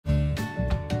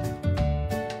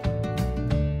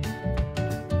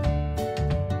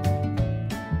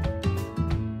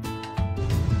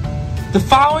The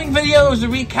following video is a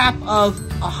recap of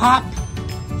a hop,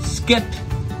 skip,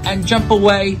 and jump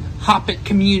away Hoppip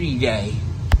Community Day.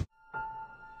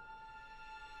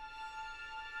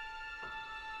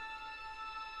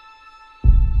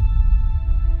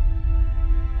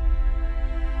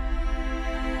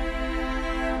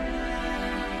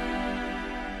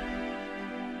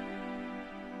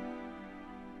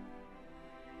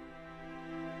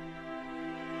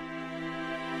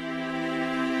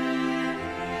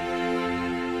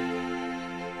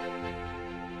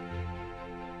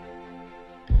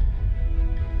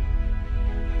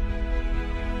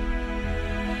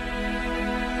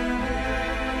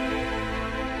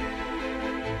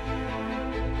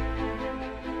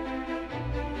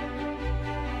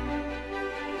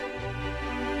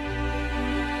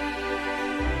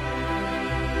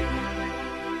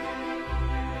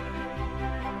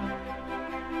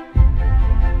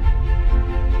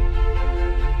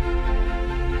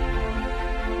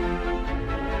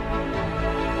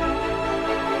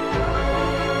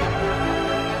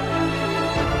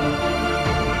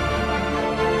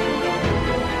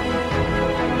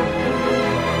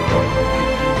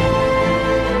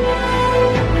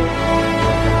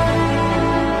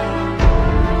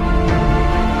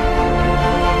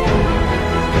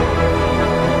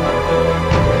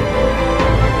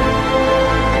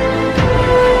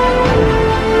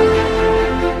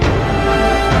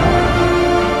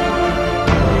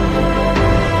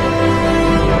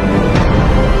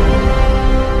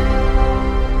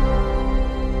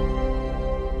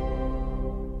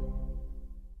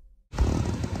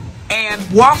 And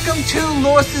welcome to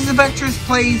Lewis's Adventures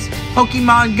Plays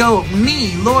Pokemon Go.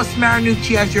 Me, Lewis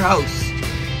Marinucci, as your host.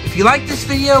 If you like this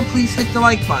video, please hit the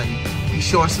like button. Be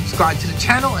sure to subscribe to the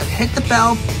channel and hit the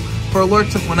bell for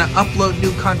alerts of when I upload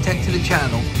new content to the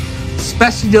channel,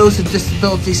 especially those with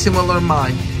disabilities similar to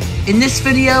mine. In this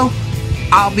video,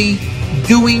 I'll be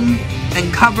doing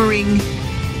and covering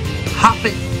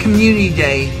Hoppip Community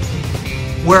Day,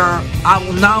 where I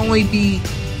will not only be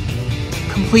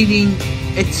completing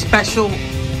its special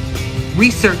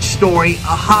research story,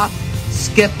 a hop,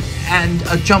 skip, and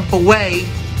a jump away,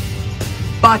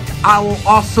 but I will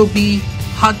also be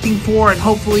hunting for, and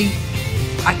hopefully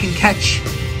I can catch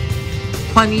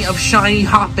plenty of shiny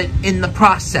Hoppip in the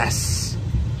process.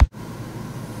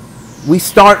 We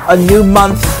start a new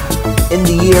month in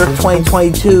the year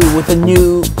 2022 with a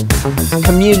new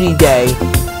Community Day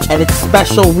and its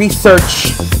special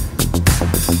research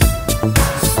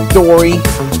story,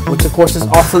 which of course is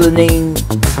also the name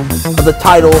of the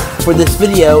title for this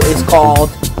video, is called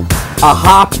A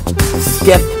Hop,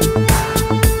 Skip,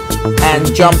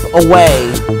 and Jump Away.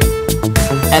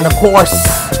 And of course,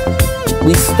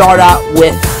 we start out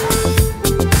with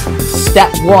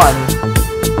step 1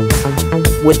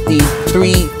 with the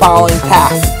 3 following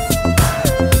tasks.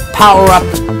 Power up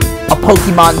a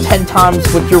Pokemon 10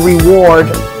 times with your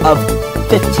reward of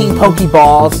 15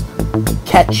 Pokeballs.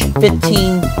 Catch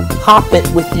 15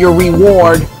 Hoppip with your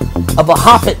reward of a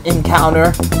Hoppip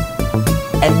encounter,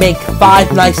 and make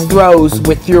 5 nice throws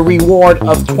with your reward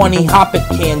of 20 Hoppip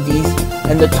candies.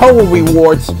 And the total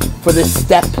rewards for this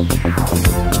step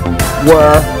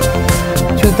were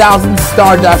 2,000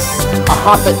 Stardust, a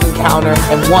Hoppip encounter,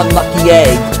 and 1 lucky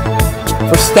egg.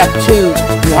 For step 2,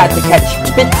 you had to catch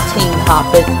 15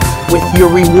 Hoppip with your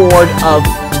reward of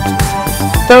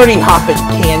 30 Hoppip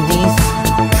candies.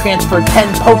 Transfer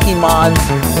 10 Pokemon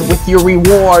with your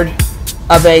reward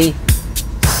of a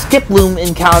Skiploom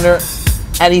encounter,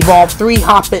 and evolve 3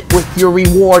 Hoppip with your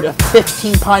reward of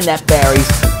 15 Pineapple Berries.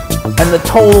 And the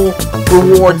total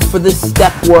rewards for this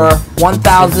step were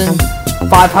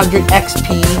 1,500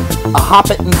 XP, a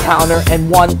Hoppip encounter,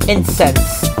 and 1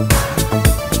 Incense.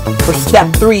 For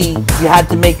step 3, you had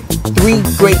to make 3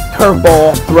 Great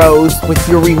Curveball throws with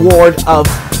your reward of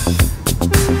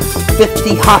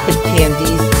 50 Hoppip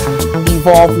candies,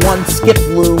 evolve 1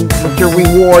 Skiploom with your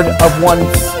reward of 1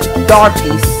 Star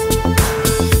Piece,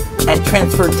 and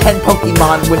transfer 10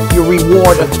 Pokemon with your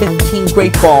reward of 15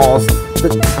 Great Balls.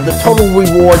 The total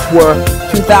rewards were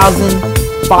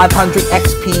 2,500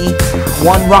 XP,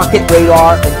 1 Rocket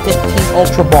Radar, and 15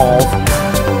 Ultra Balls.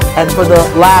 And for the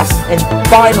last and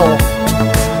final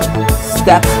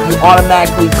step, you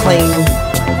automatically claim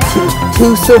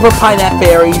 2 Silver Pineapple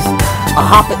Berries, a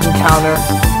Hoppip encounter,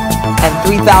 and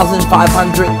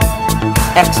 3,500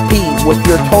 XP, with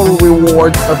your total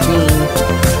rewards of being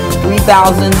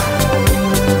 3,000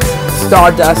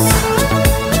 Stardust,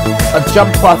 a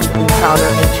Jump Plus encounter,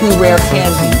 and 2 rare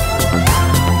candies.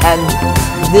 And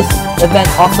this event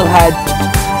also had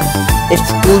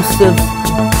exclusive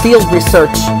field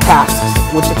research tasks,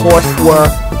 which of course were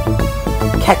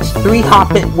catch 3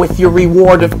 Hoppip with your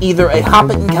reward of either a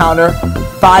Hoppip encounter,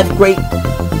 5 Great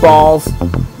Balls,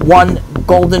 1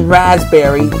 Golden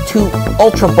Raspberry, 2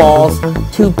 Ultra Balls,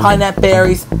 2 Pineapple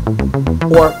Berries,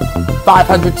 or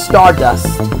 500 Stardust.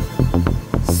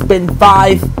 Spin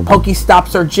 5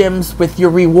 Pokestops or Gyms with your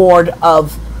reward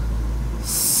of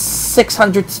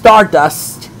 600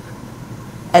 Stardust,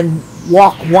 and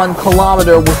walk 1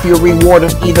 kilometer with your reward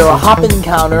of either a Hoppip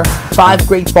encounter, 5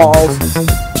 Great Balls,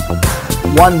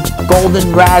 1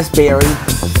 Golden Raspberry,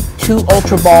 2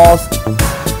 Ultra Balls,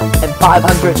 and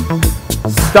 500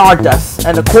 Stardust.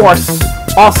 And of course,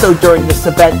 also during this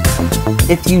event,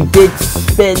 if you did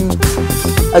spin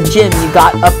a gym, you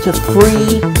got up to 5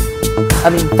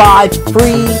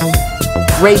 free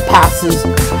raid passes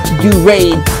to do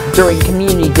raids during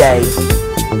Community Day.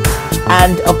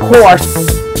 And of course,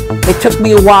 it took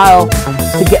me a while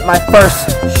to get my first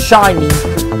shiny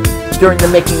during the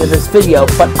making of this video,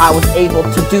 but I was able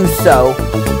to do so.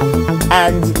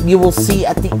 And you will see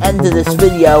at the end of this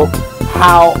video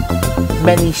how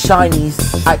many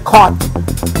shinies I caught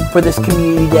for this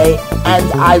Community Day,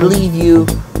 and I leave you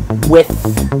with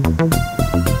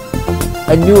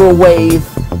a newer wave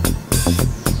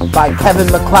by Kevin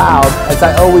MacLeod, as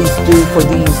I always do for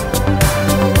these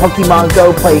Pokemon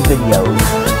Go play videos.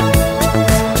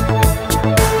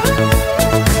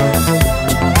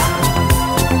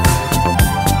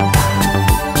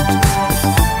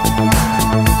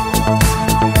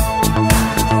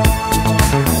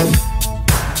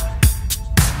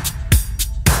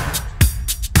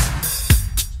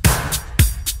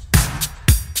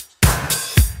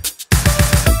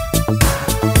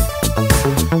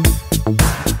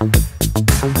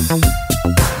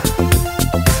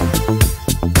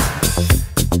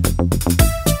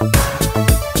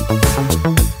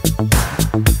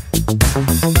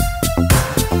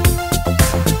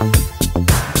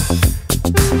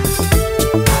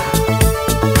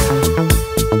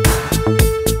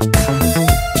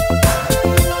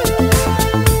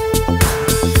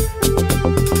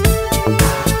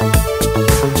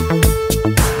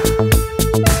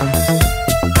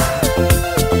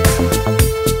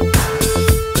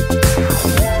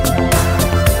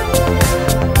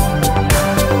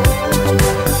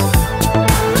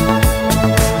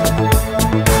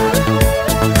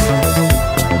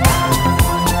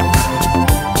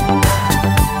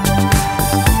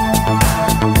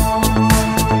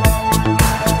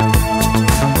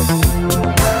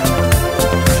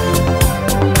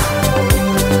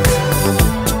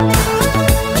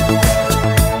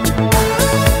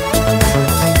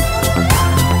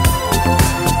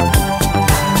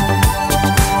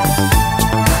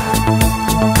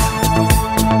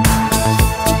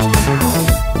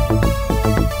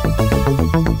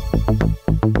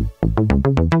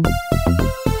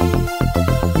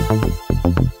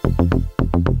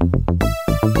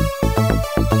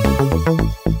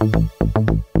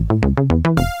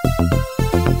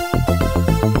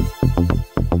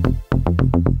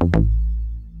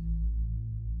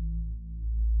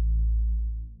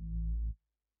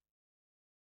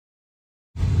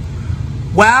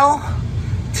 Well,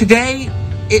 today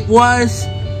it was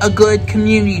a good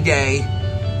Community Day,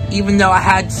 even though I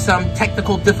had some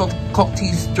technical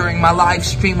difficulties during my live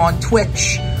stream on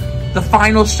Twitch. The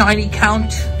final shiny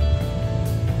count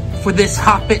for this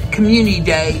Hoppip Community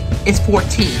Day is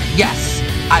 14. Yes,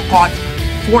 I got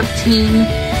 14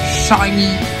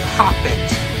 shiny Hoppip.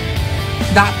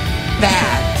 Not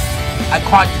bad. I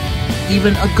caught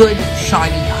even a good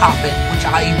shiny Hoppip, which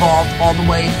I evolved all the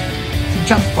way to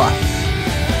Jump Buff.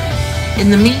 In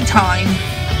the meantime,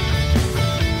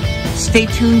 stay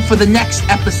tuned for the next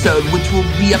episode, which will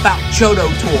be about Johto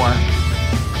Tour.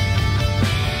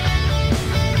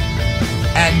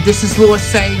 And this is Lewis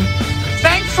saying,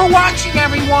 thanks for watching,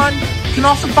 everyone! You can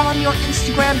also follow me on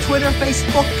Instagram, Twitter,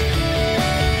 Facebook,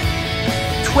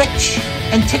 Twitch,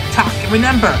 and TikTok. And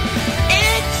remember,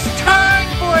 it's time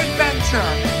for adventure!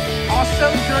 Also,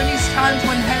 during these times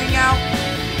when heading out,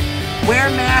 wear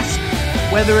a mask,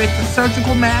 whether it's a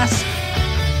surgical mask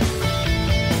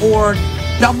or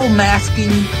double masking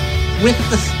with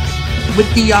the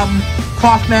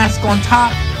cloth mask on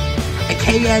top, a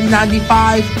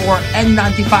KN95 or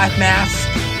N95 mask.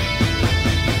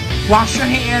 Wash your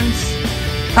hands,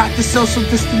 practice social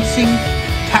distancing,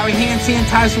 carry hand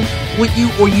sanitizer with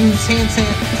you, or use hand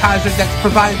sanitizer that's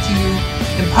provided to you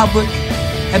in public,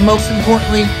 and most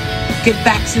importantly, get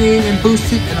vaccinated and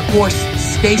boosted, and of course,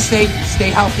 stay safe, stay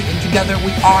healthy, and together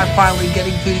we are finally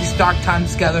getting through these dark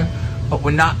times together, but we're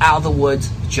not out of the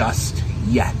woods just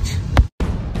yet.